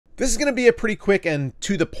This is going to be a pretty quick and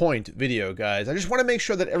to the point video, guys. I just want to make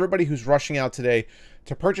sure that everybody who's rushing out today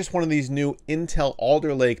to purchase one of these new Intel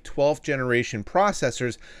Alder Lake 12th generation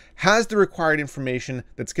processors has the required information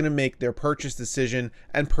that's going to make their purchase decision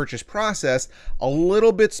and purchase process a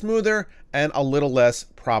little bit smoother and a little less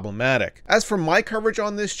problematic. As for my coverage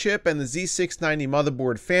on this chip and the Z690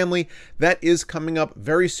 motherboard family, that is coming up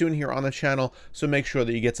very soon here on the channel, so make sure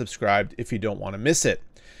that you get subscribed if you don't want to miss it.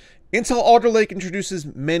 Intel Alder Lake introduces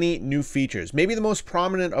many new features, maybe the most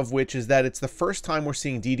prominent of which is that it's the first time we're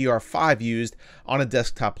seeing DDR5 used on a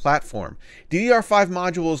desktop platform. DDR5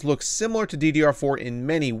 modules look similar to DDR4 in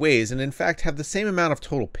many ways and in fact have the same amount of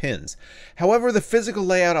total pins. However, the physical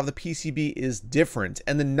layout of the PCB is different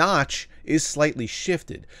and the notch is slightly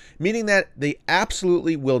shifted, meaning that they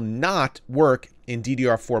absolutely will not work in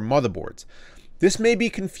DDR4 motherboards. This may be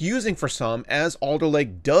confusing for some, as Alder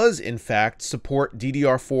Lake does in fact support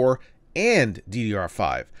DDR4 and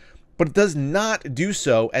DDR5, but it does not do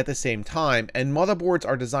so at the same time, and motherboards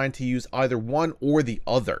are designed to use either one or the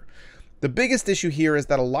other. The biggest issue here is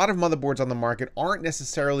that a lot of motherboards on the market aren't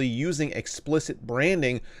necessarily using explicit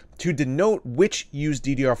branding to denote which use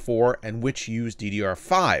DDR4 and which use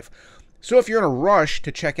DDR5. So if you're in a rush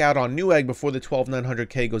to check out on Newegg before the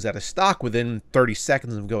 12900K goes out of stock within 30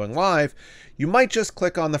 seconds of going live, you might just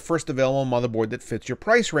click on the first available motherboard that fits your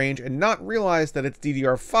price range and not realize that it's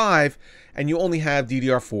DDR5 and you only have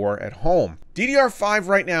DDR4 at home. DDR5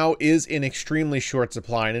 right now is in extremely short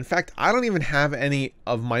supply, and in fact, I don't even have any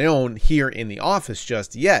of my own here in the office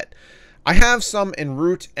just yet. I have some en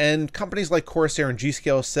route, and companies like Corsair and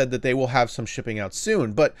G-Scale said that they will have some shipping out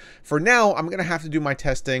soon, but for now I'm going to have to do my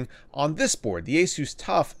testing on this board, the Asus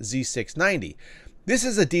TUF Z690. This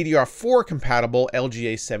is a DDR4 compatible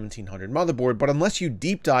LGA 1700 motherboard, but unless you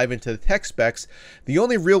deep dive into the tech specs, the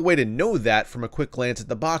only real way to know that from a quick glance at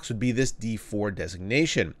the box would be this D4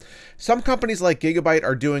 designation. Some companies like Gigabyte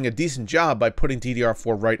are doing a decent job by putting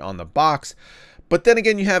DDR4 right on the box, but then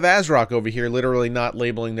again, you have ASRock over here literally not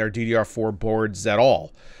labeling their DDR4 boards at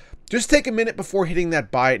all. Just take a minute before hitting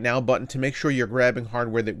that buy it now button to make sure you're grabbing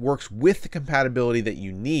hardware that works with the compatibility that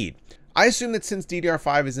you need. I assume that since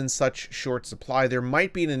DDR5 is in such short supply, there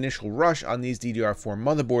might be an initial rush on these DDR4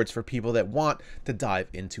 motherboards for people that want to dive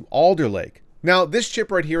into Alder Lake. Now, this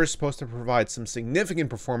chip right here is supposed to provide some significant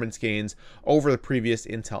performance gains over the previous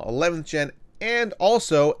Intel 11th gen and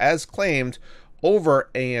also, as claimed, over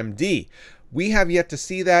AMD. We have yet to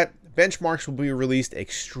see that. Benchmarks will be released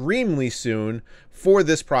extremely soon for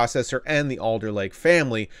this processor and the Alder Lake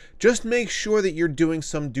family. Just make sure that you're doing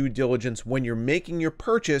some due diligence when you're making your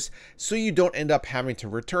purchase so you don't end up having to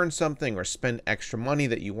return something or spend extra money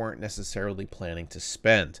that you weren't necessarily planning to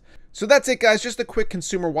spend. So that's it, guys. Just a quick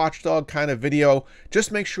consumer watchdog kind of video.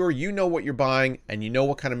 Just make sure you know what you're buying and you know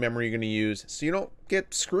what kind of memory you're going to use so you don't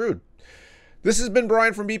get screwed. This has been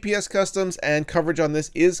Brian from BPS Customs, and coverage on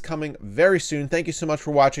this is coming very soon. Thank you so much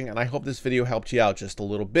for watching, and I hope this video helped you out just a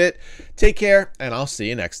little bit. Take care, and I'll see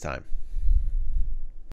you next time.